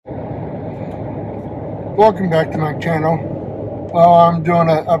Welcome back to my channel. Well, I'm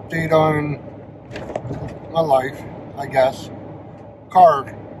doing an update on my life, I guess.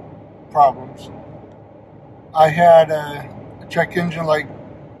 Car problems. I had a check engine light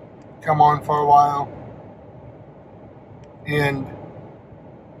come on for a while, and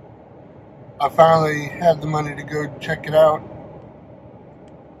I finally had the money to go check it out,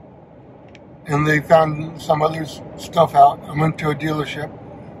 and they found some other stuff out. I went to a dealership,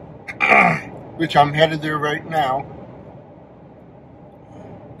 which I'm headed there right now,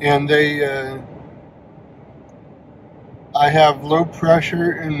 and I have low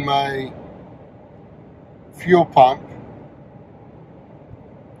pressure in my fuel pump.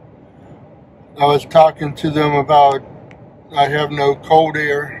 I was talking to them about I have no cold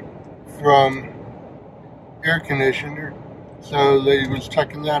air from air conditioner, so they was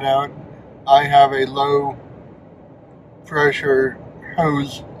checking that out. I have a low pressure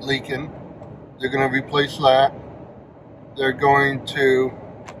hose leaking. They're going to replace that. They're going to,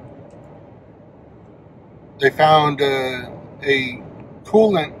 they found a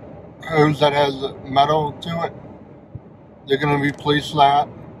coolant hose that has metal to it. They're going to replace that.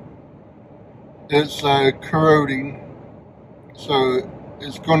 It's corroding, so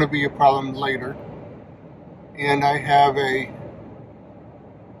it's going to be a problem later. And I have a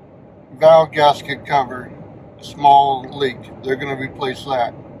valve gasket cover, small leak. They're going to replace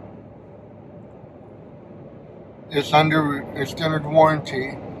that. It's under extended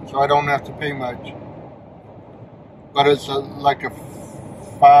warranty, so I don't have to pay much. But it's like a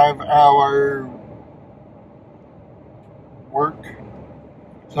 5-hour work.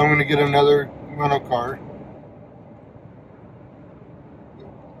 So I'm going to get another rental car.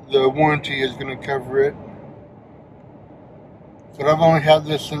 The warranty is going to cover it. But I've only had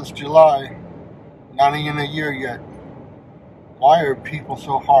this since July. Not even a year yet. Why are people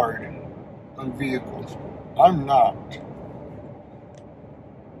so hard on vehicles? I'm not.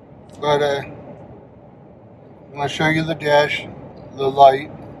 But I'm going to show you the dash, the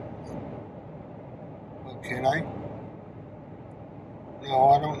light. Oh, can I?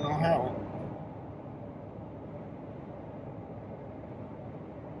 No, I don't know how.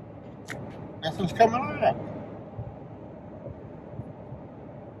 Nothing's coming up.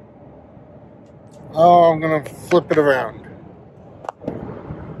 Oh, I'm going to flip it around.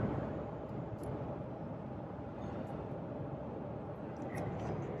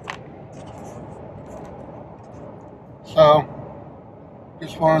 So,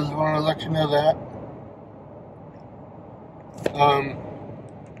 just wanted to let you know that.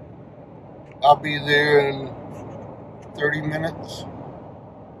 I'll be there in 30 minutes,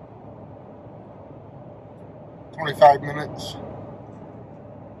 25 minutes.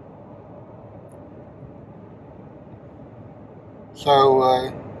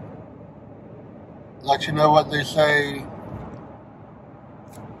 So, let you know what they say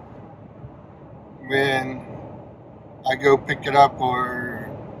when I go pick it up, or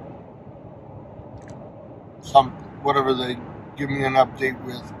whatever they give me an update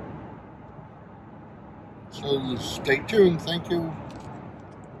with. So stay tuned. Thank you.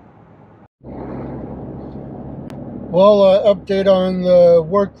 Well, update on the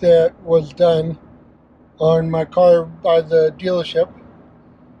work that was done on my car by the dealership.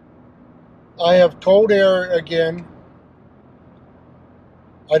 I have cold air again.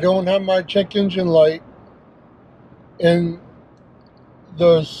 I don't have my check engine light. And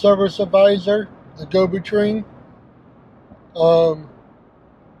the service advisor, the go-between,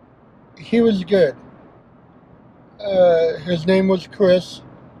 he was good. His name was Chris.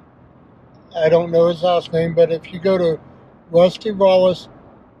 I don't know his last name, but if you go to Wallace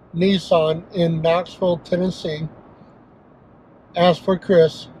Nissan in Knoxville, Tennessee, ask for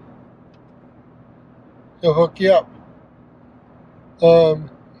Chris. He'll hook you up.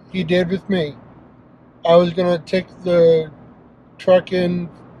 He did with me. I was going to take the truck in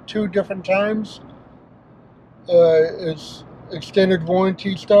 2 different times. It's extended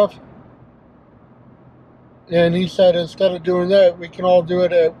warranty stuff. And he said instead of doing that, we can all do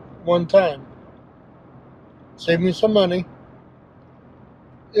it at one time. Save me some money.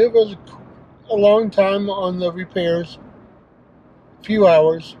 It was a long time on the repairs. A few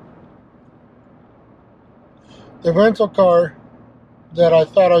hours. The rental car that I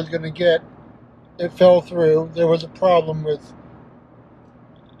thought I was going to get, it fell through. There was a problem with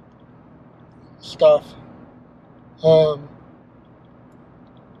stuff. The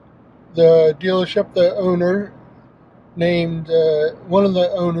dealership, the owner named, one of the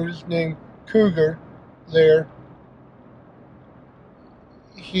owners named Cougar there,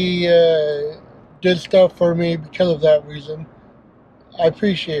 he did stuff for me because of that reason. I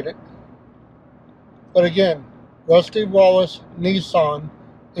appreciate it. But again, Rusty Wallace Nissan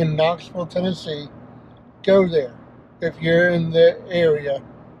in Knoxville, Tennessee. Go there if you're in the area.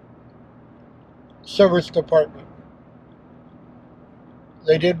 Service department.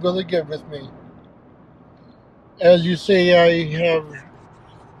 They did really good with me. As you see, I have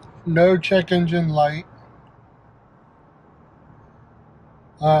no check engine light.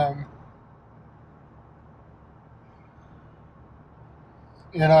 And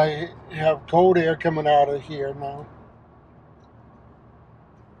I have cold air coming out of here now.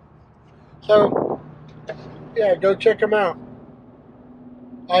 So, yeah, go check them out.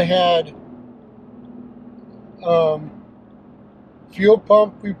 I had fuel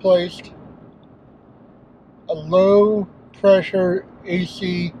pump replaced, a low pressure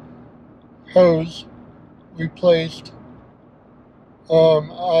AC hose replaced.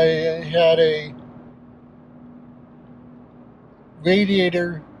 I had a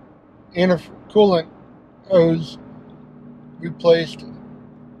radiator coolant hose replaced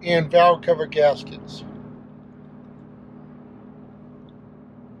and valve cover gaskets.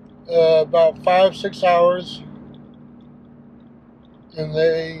 About 5-6 hours, and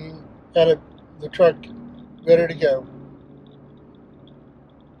they had the truck ready to go.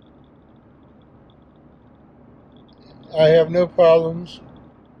 I have no problems.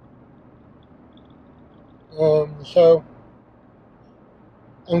 So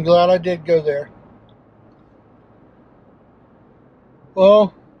I'm glad I did go there.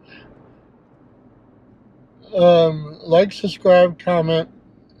 Well, like, subscribe, comment,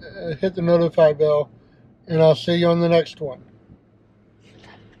 hit the notify bell, and I'll see you on the next one.